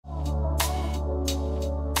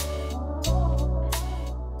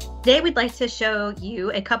Today, we'd like to show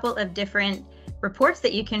you a couple of different reports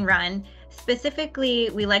that you can run.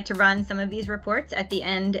 Specifically, we like to run some of these reports at the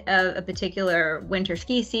end of a particular winter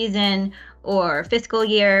ski season or fiscal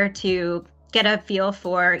year to get a feel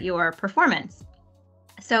for your performance.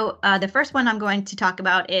 So the first one I'm going to talk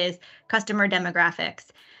about is customer demographics.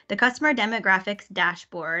 The customer demographics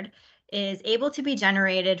dashboard is able to be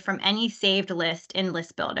generated from any saved list in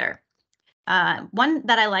List Builder. One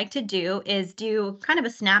that I like to do is do kind of a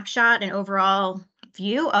snapshot and overall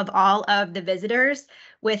view of all of the visitors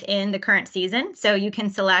within the current season. So you can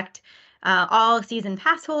select all season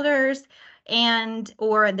pass holders and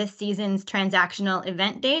or this season's transactional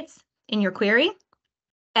event dates in your query.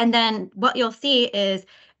 And then what you'll see is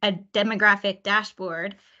a demographic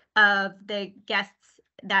dashboard of the guests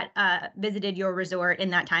that visited your resort in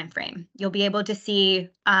that time frame. You'll be able to see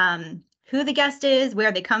who the guest is,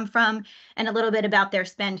 where they come from, and a little bit about their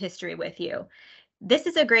spend history with you. This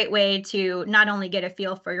is a great way to not only get a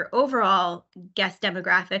feel for your overall guest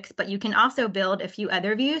demographics, but you can also build a few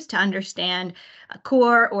other views to understand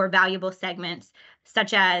core or valuable segments,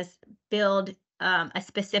 such as build a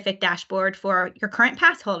specific dashboard for your current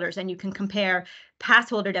pass holders, and you can compare pass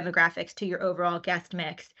holder demographics to your overall guest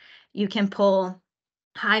mix. You can pull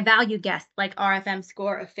high value guests like RFM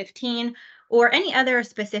score of 15 or any other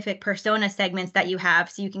specific persona segments that you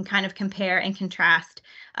have, so you can kind of compare and contrast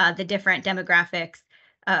the different demographics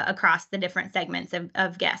across the different segments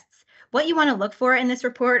of guests. What you want to look for in this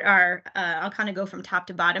report are, I'll kind of go from top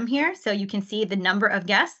to bottom here. So you can see the number of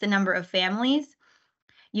guests, the number of families.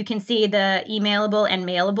 You can see the emailable and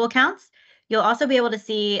mailable counts. You'll also be able to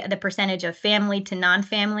see the percentage of family to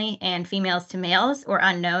non-family and females to males or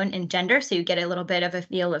unknown in gender, so you get a little bit of a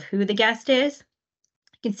feel of who the guest is.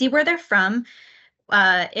 You can see where they're from.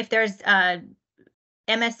 If there's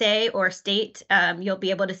MSA or state, you'll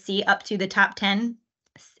be able to see up to the top 10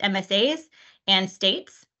 MSAs and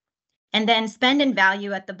states. And then spend and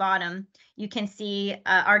value at the bottom. You can see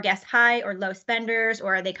are guests high or low spenders,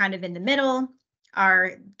 or are they kind of in the middle?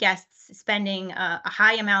 Are guests spending a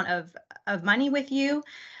high amount of money with you?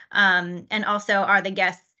 And also, are the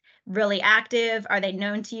guests really active? Are they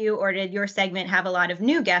known to you? Or did your segment have a lot of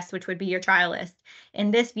new guests, which would be your trialists?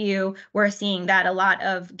 In this view, we're seeing that a lot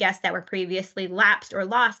of guests that were previously lapsed or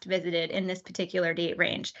lost visited in this particular date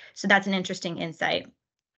range. So that's an interesting insight.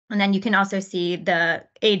 And then you can also see the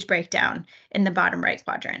age breakdown in the bottom right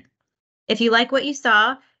quadrant. If you like what you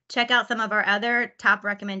saw, check out some of our other top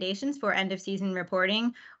recommendations for end of season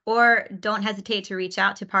reporting, or don't hesitate to reach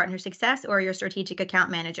out to Partner Success or your strategic account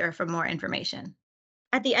manager for more information.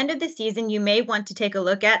 At the end of the season, you may want to take a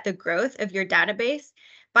look at the growth of your database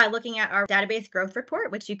by looking at our database growth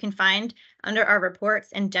report, which you can find under our reports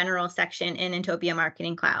and general section in Inntopia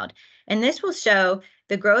Marketing Cloud. And this will show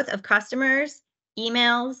the growth of customers,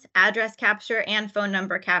 emails, address capture, and phone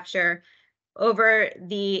number capture over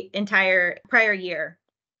the entire prior year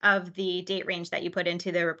of the date range that you put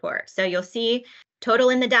into the report. So you'll see total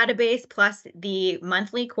in the database plus the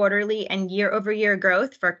monthly, quarterly, and year-over-year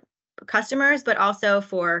growth for customers, but also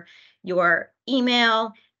for your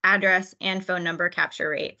email, address, and phone number capture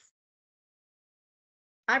rates.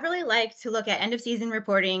 I really like to look at end of season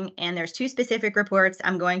reporting, and there's two specific reports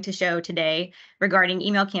I'm going to show today regarding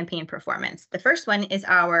email campaign performance. The first one is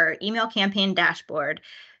our email campaign dashboard.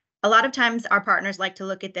 A lot of times our partners like to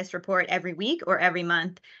look at this report every week or every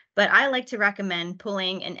month, but I like to recommend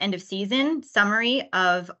pulling an end of season summary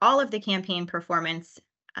of all of the campaign performance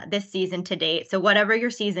this season to date. So whatever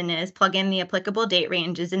your season is, plug in the applicable date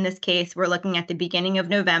ranges. In this case, we're looking at the beginning of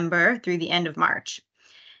November through the end of March.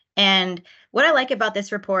 And what I like about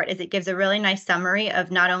this report is it gives a really nice summary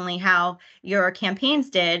of not only how your campaigns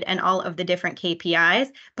did and all of the different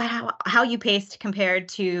KPIs, but how you paced compared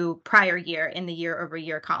to prior year in the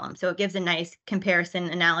year-over-year column. So it gives a nice comparison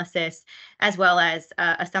analysis as well as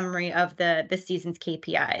a summary of the season's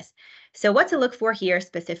KPIs. So what to look for here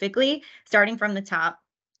specifically, starting from the top,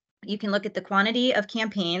 you can look at the quantity of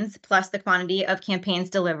campaigns plus the quantity of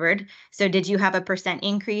campaigns delivered. So did you have a %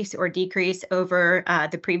 increase or decrease over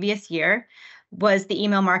the previous year? Was the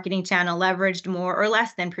email marketing channel leveraged more or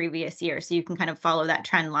less than previous year? So you can kind of follow that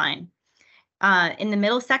trend line. In the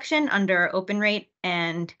middle section under open rate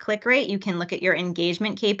and click rate, you can look at your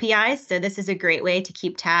engagement KPIs. So this is a great way to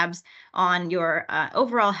keep tabs on your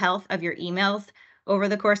overall health of your emails over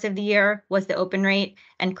the course of the year. Was the open rate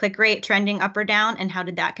and click rate trending up or down, and how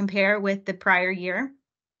did that compare with the prior year?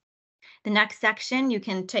 The next section, you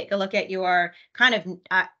can take a look at your kind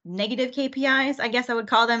of negative KPIs, I guess I would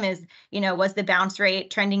call them, is, was the bounce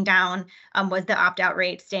rate trending down? Was the opt-out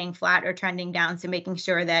rate staying flat or trending down? So making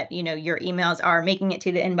sure that, your emails are making it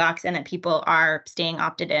to the inbox and that people are staying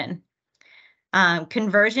opted in.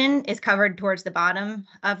 Conversion is covered towards the bottom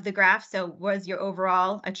of the graph. So was your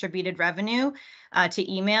overall attributed revenue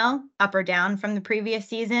to email up or down from the previous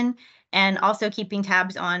season? And also keeping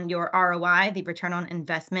tabs on your ROI, the return on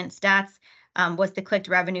investment stats. Was the clicked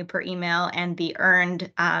revenue per email and the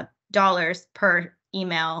earned dollars per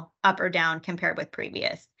email up or down compared with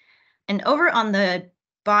previous? And over on the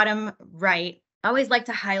bottom right, I always like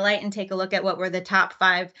to highlight and take a look at what were the top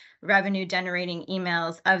 5 revenue generating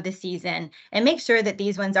emails of the season and make sure that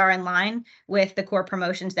these ones are in line with the core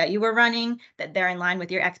promotions that you were running, that they're in line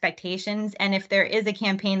with your expectations. And if there is a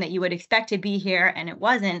campaign that you would expect to be here and it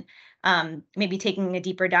wasn't, maybe taking a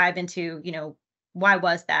deeper dive into, why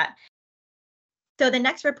was that? So the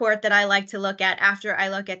next report that I like to look at after I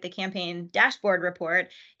look at the campaign dashboard report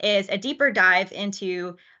is a deeper dive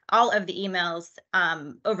into all of the emails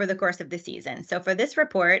over the course of the season. So for this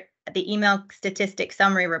report, the email statistics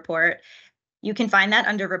summary report, you can find that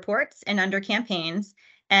under reports and under campaigns.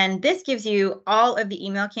 And this gives you all of the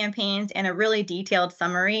email campaigns and a really detailed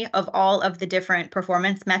summary of all of the different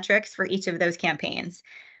performance metrics for each of those campaigns.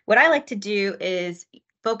 What I like to do is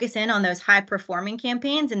focus in on those high performing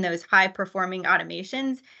campaigns and those high performing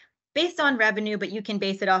automations based on revenue, but you can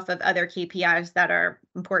base it off of other KPIs that are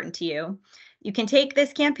important to you. You can take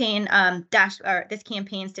this campaign this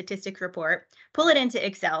campaign statistics report, pull it into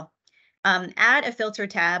Excel, add a filter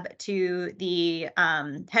tab to the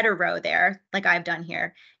header row there, like I've done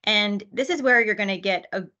here. And this is where you're going to get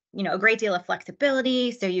a great deal of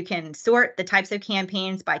flexibility. So you can sort the types of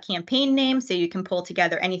campaigns by campaign name. So you can pull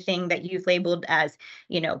together anything that you've labeled as,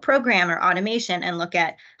 program or automation and look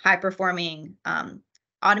at high performing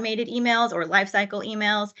automated emails or lifecycle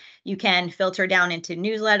emails. You can filter down into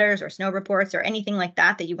newsletters or snow reports or anything like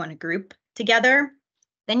that you want to group together.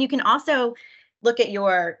 Then you can also look at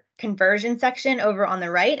your conversion section over on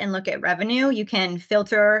the right and look at revenue. You can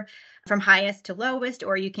filter from highest to lowest,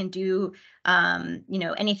 or you can do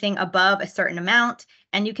anything above a certain amount.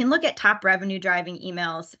 And you can look at top revenue driving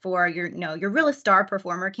emails for your real star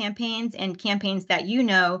performer campaigns and campaigns that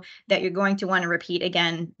that you're going to want to repeat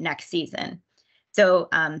again next season. So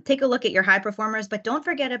take a look at your high performers, but don't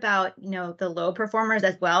forget about, the low performers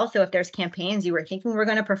as well. So if there's campaigns you were thinking were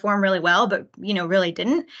going to perform really well, but, really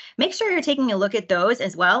didn't, make sure you're taking a look at those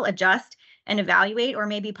as well, adjust and evaluate, or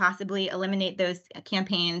maybe possibly eliminate those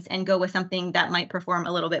campaigns and go with something that might perform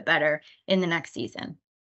a little bit better in the next season.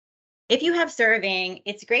 If you have surveying,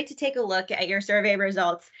 it's great to take a look at your survey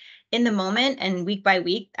results in the moment and week by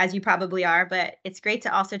week, as you probably are, but it's great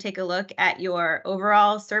to also take a look at your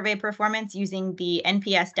overall survey performance using the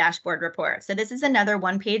NPS dashboard report. So this is another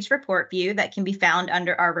one-page report view that can be found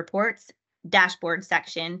under our reports dashboard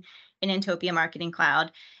section in Inntopia Marketing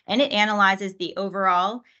Cloud, and it analyzes the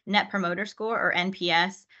overall Net Promoter Score, or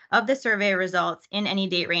NPS, of the survey results in any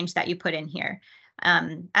date range that you put in here.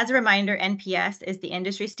 As a reminder, NPS is the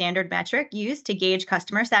industry standard metric used to gauge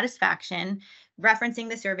customer satisfaction, referencing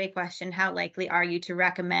the survey question, how likely are you to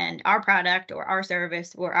recommend our product or our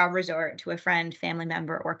service or our resort to a friend, family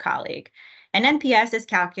member, or colleague? And NPS is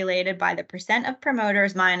calculated by the percent of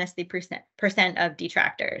promoters minus the percent of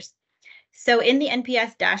detractors. So in the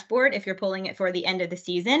NPS dashboard, if you're pulling it for the end of the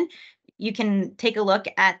season, you can take a look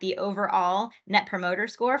at the overall Net Promoter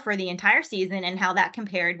Score for the entire season and how that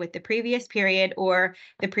compared with the previous period or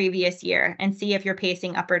the previous year and see if you're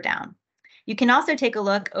pacing up or down. You can also take a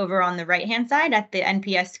look over on the right-hand side at the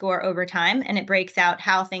NPS score over time, and it breaks out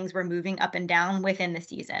how things were moving up and down within the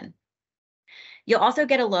season. You'll also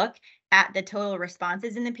get a look at the total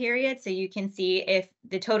responses in the period, so you can see if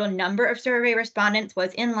the total number of survey respondents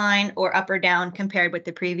was in line or up or down compared with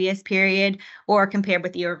the previous period or compared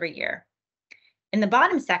with year over year. In the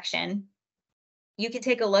bottom section, you can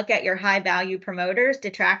take a look at your high value promoters,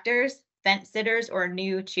 detractors, fence sitters, or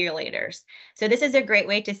new cheerleaders. So this is a great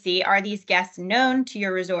way to see, are these guests known to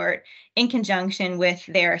your resort in conjunction with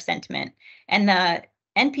their sentiment? And the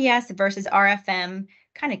NPS versus RFM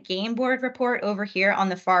kind of game board report over here on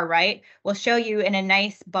the far right will show you in a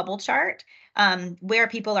nice bubble chart where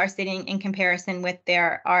people are sitting in comparison with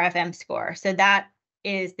their RFM score. So that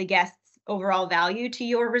is the guests' overall value to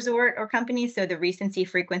your resort or company. So the recency,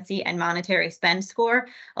 frequency, and monetary spend score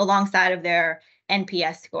alongside of their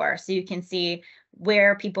NPS score. So you can see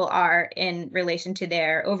where people are in relation to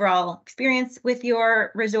their overall experience with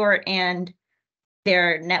your resort and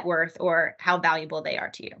their net worth or how valuable they are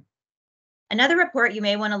to you. Another report you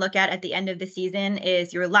may want to look at the end of the season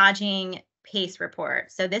is your lodging pace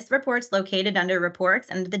report. So this report's located under reports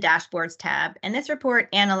under the dashboards tab. And this report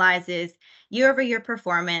analyzes year-over-year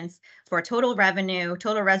performance for total revenue,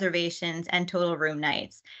 total reservations, and total room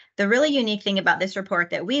nights. The really unique thing about this report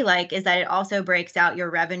that we like is that it also breaks out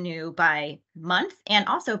your revenue by month and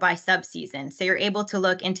also by subseason. So you're able to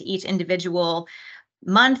look into each individual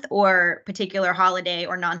month or particular holiday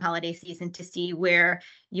or non-holiday season to see where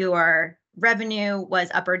your revenue was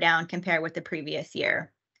up or down compared with the previous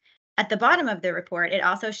year. At the bottom of the report, it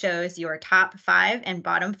also shows your top 5 and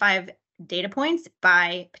bottom 5 data points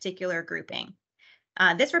by particular grouping.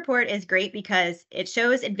 This report is great because it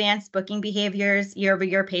shows advanced booking behaviors,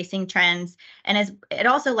 year-over-year pacing trends, and it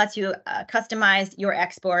also lets you customize your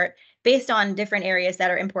export based on different areas that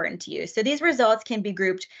are important to you. So these results can be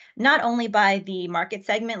grouped not only by the market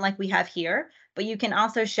segment like we have here, but you can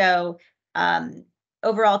also show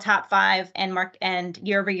overall top 5 and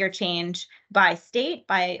year-over-year change by state,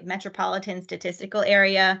 by metropolitan statistical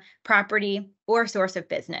area, property, or source of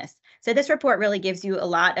business. So this report really gives you a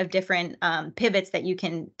lot of different pivots that you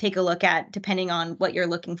can take a look at depending on what you're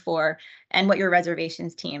looking for and what your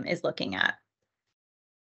reservations team is looking at.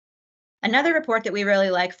 Another report that we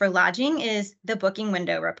really like for lodging is the booking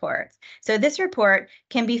window reports. So this report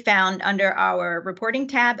can be found under our reporting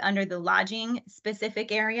tab under the lodging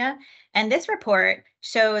specific area. And this report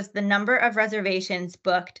shows the number of reservations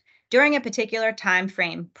booked during a particular time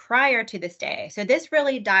frame prior to the stay. So this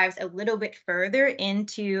really dives a little bit further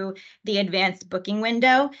into the advanced booking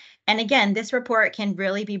window. And again, this report can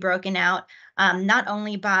really be broken out not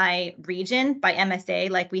only by region, by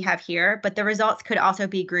MSA like we have here, but the results could also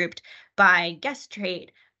be grouped by guest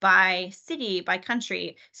rate, by city, by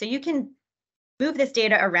country. So you can move this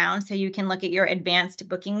data around so you can look at your advanced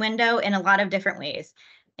booking window in a lot of different ways.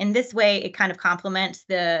 In this way, it kind of complements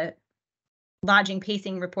the lodging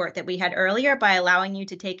pacing report that we had earlier by allowing you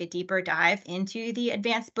to take a deeper dive into the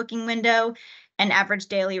advanced booking window and average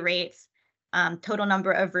daily rates, total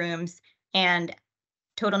number of rooms, and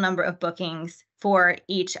total number of bookings for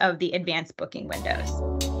each of the advanced booking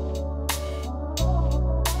windows.